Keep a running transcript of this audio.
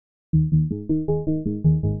My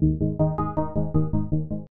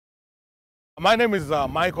name is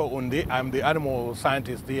Michael Undi. I'm the animal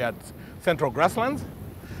scientist here at Central Grasslands.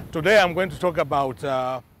 Today I'm going to talk about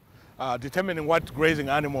determining what grazing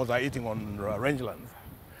animals are eating on rangelands.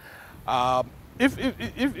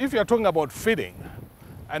 If you're talking about feeding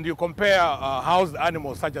and you compare housed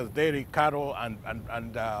animals such as dairy cattle and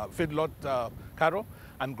feedlot cattle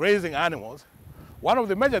and grazing animals, one of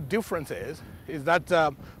the major differences is that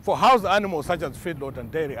for housed animals such as feedlot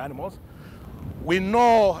and dairy animals, we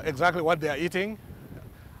know exactly what they are eating,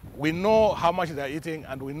 we know how much they are eating,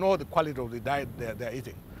 and we know the quality of the diet they are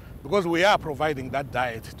eating, because we are providing that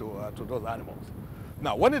diet to those animals.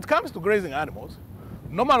 Now, when it comes to grazing animals,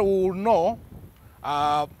 normally we will know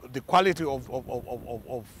the quality of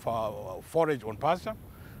forage on pasture,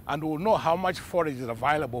 and we will know how much forage is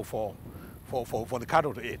available for the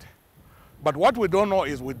cattle to eat. But what we don't know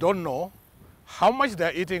is we don't know how much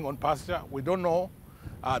they're eating on pasture. We don't know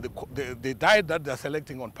the diet that they're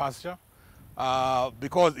selecting on pasture,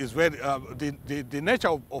 because it's very, the nature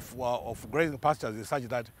of grazing pastures is such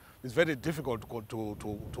that it's very difficult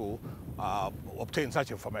to obtain such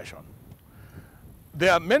information.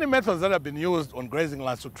 There are many methods that have been used on grazing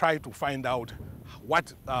lands to try to find out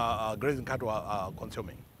what grazing cattle are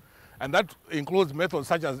consuming. And that includes methods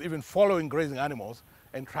such as even following grazing animals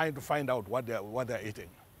and trying to find out what they're eating.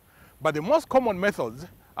 But the most common methods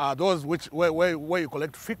are those where you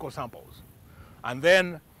collect fecal samples, and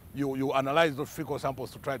then you analyze those fecal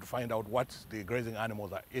samples to try to find out what the grazing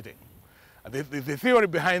animals are eating. The theory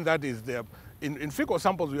behind that is in fecal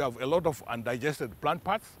samples we have a lot of undigested plant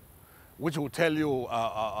parts, which will tell you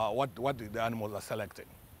what the animals are selecting.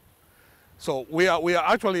 So we are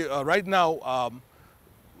actually right now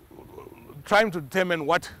trying to determine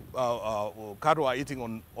what cattle are eating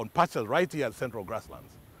on pastures right here at Central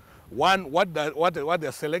Grasslands. One, what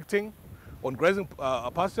they're selecting on grazing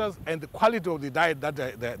pastures, and the quality of the diet that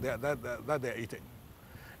they're eating.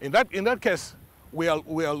 In that case, we are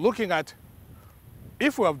looking at,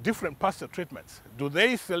 if we have different pasture treatments, do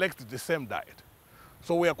they select the same diet?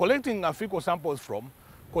 So we are collecting fecal samples from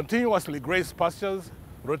continuously grazed pastures,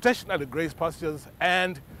 rotationally grazed pastures,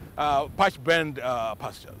 and patch bend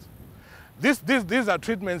pastures. These are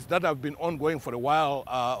treatments that have been ongoing for a while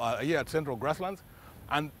here at Central Grasslands,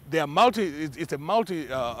 and they are it's a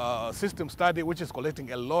multi-system study which is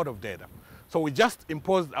collecting a lot of data. So we just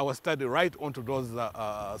imposed our study right onto those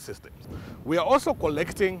systems. We are also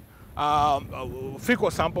collecting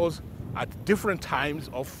fecal samples at different times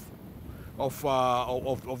of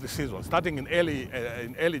the season, starting in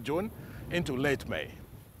early June into late May.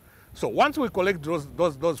 So once we collect those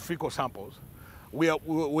fecal samples, we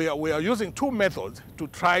are using two methods to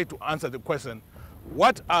try to answer the question: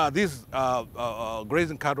 what are these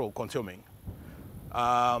grazing cattle consuming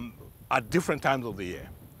at different times of the year?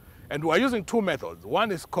 And we are using two methods.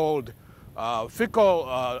 One is called fecal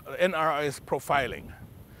NRS profiling.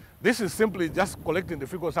 This is simply just collecting the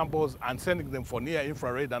fecal samples and sending them for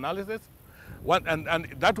near-infrared analysis, and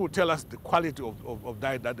that will tell us the quality of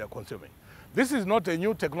diet that they're consuming. This is not a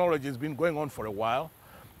new technology. It's been going on for a while.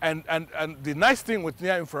 And the nice thing with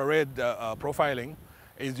near-infrared profiling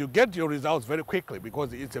is you get your results very quickly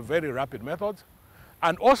because it's a very rapid method.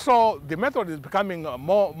 And also, the method is becoming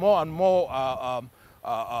more and more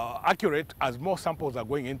accurate as more samples are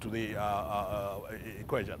going into the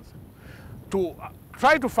equations. To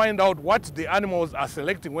try to find out what the animals are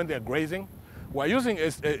selecting when they're grazing, we're using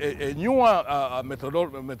a newer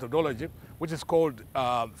methodology, which is called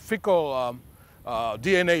fecal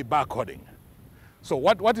DNA barcoding. So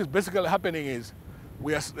what is basically happening is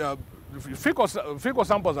fecal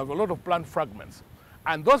samples have a lot of plant fragments,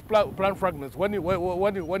 and those plant fragments, when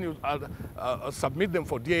you submit them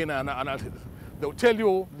for DNA analysis, they'll tell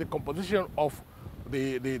you the composition of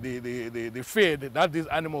the feed that these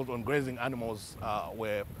animals on grazing animals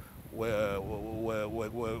were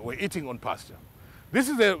eating on pasture. This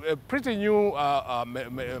is a pretty new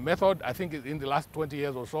method, I think, in the last 20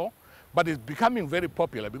 years or so, but it's becoming very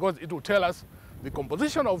popular because it will tell us the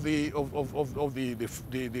composition of the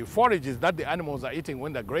forages that the animals are eating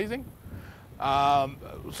when they're grazing.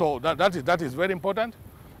 So that is very important.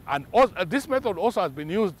 And also, this method also has been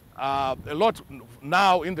used a lot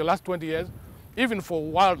now in the last 20 years, even for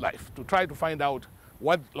wildlife, to try to find out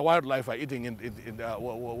what wildlife are eating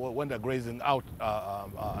when they're grazing out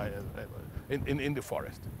in the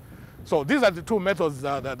forest. So these are the two methods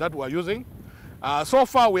that we're using. So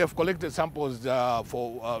far, we have collected samples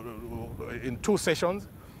in two sessions,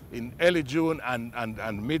 in early June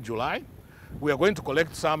and mid-July. We are going to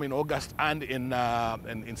collect some in August and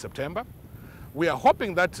in September. We are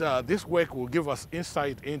hoping that this work will give us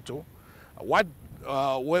insight into what,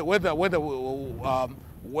 whether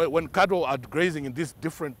when cattle are grazing in these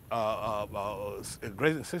different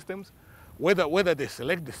grazing systems, whether they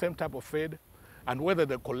select the same type of feed and whether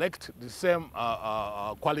they collect the same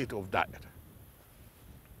quality of diet.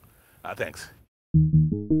 Thanks.